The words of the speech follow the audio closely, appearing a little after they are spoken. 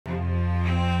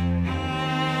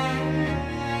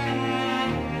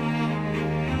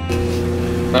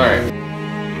Alright.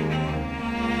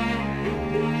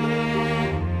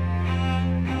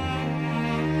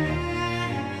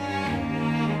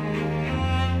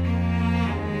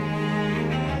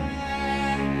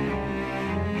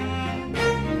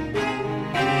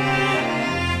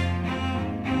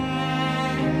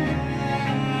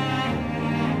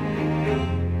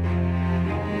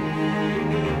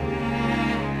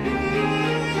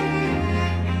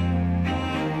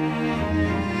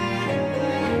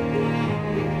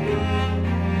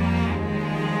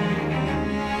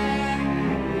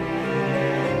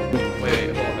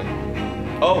 Wait, hold on.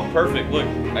 Oh, perfect. Look,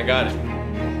 I got it.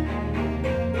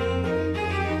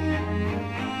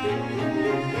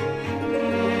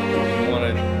 You want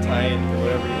to tie into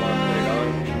whatever you want to put it on?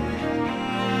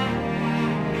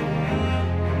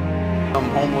 Some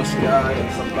homeless guy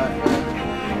and some black guy.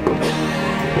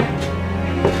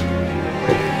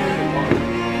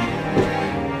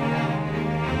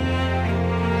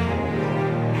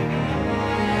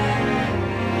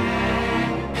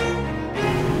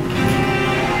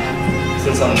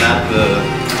 Since I'm not the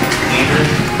leader,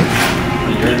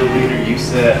 you're the leader, you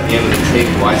sit at the end of the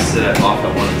table, I sit off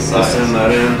at one of the sides. Send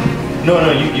that in.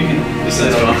 No, you can just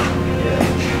sit on. Yeah.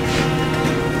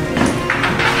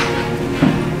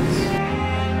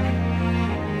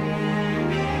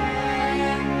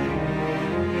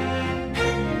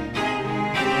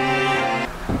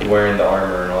 Wearing the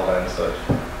armor and all that and such.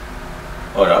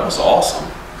 Oh, that was awesome.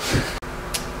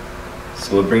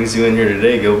 So what brings you in here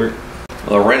today, Gilbert?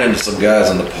 Well, I ran into some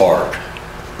guys in the park.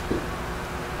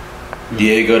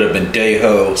 Diego de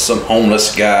Bendejo, some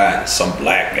homeless guy, and some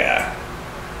black guy.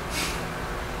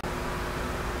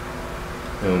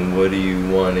 And what do you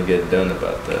want to get done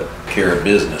about that? Care of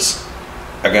business.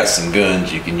 I got some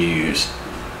guns you can use.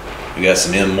 We got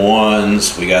some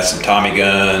M1s, we got some Tommy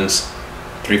guns,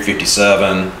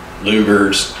 357,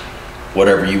 Lugers,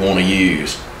 whatever you want to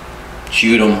use.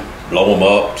 Shoot them, blow them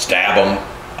up, stab them.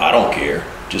 I don't care.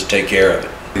 Just take care of it.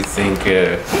 You think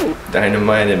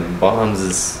dynamite and bombs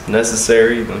is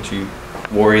necessary? Don't you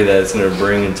worry that it's going to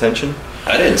bring attention?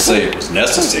 I didn't say it was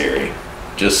necessary.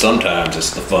 Just sometimes it's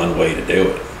the fun way to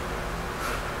do it.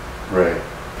 Right.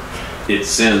 It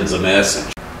sends a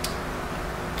message.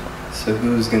 So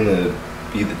who's going to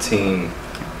be the team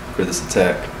for this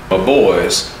attack? My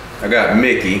boys, I got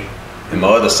Mickey and my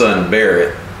other son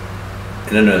Barrett,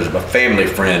 and then there's my family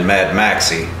friend Mad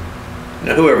Maxie, and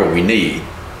whoever we need.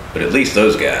 But at least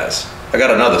those guys. I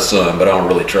got another son, but I don't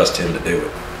really trust him to do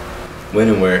it. When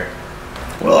and where?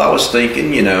 Well, I was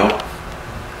thinking, you know,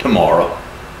 tomorrow.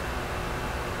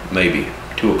 Maybe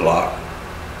 2 o'clock.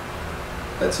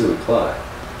 At 2 o'clock.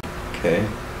 Okay.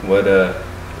 What,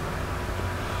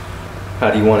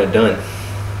 how do you want it done?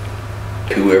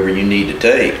 Whoever you need to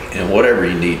take, and whatever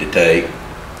you need to take,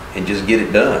 and just get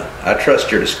it done. I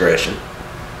trust your discretion.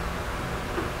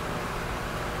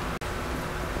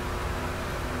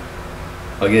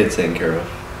 I'll get it taken care of.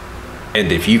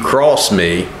 And if you cross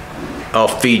me, I'll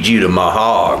feed you to my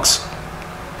hogs.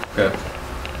 Okay.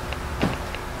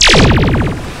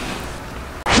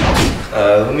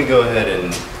 Let me go ahead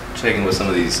and check in with some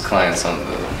of these clients on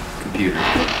the computer.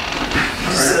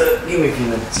 Just, give me a few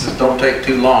minutes. Just don't take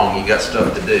too long. You got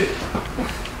stuff to do.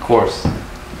 Of course.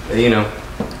 You know,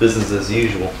 business as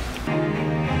usual.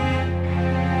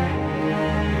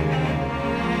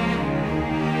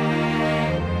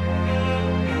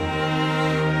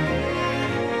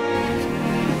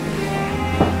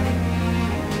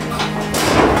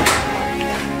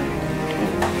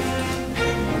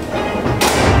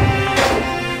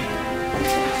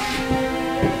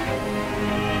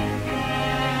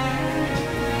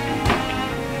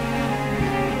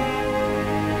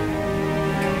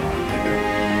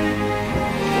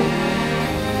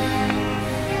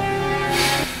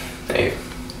 Hey,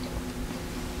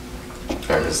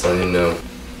 I'm just letting you know,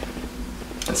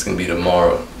 it's gonna be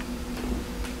tomorrow.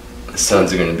 The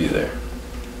Sons are gonna be there.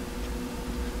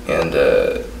 And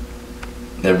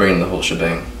they're bringing the whole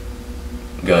shebang.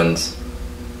 Guns,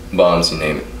 bombs, you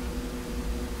name it.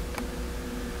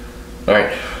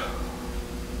 Alright,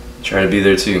 try to be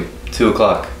there too, 2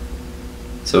 o'clock.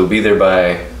 So be there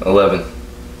by 11.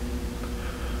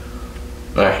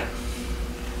 Alright.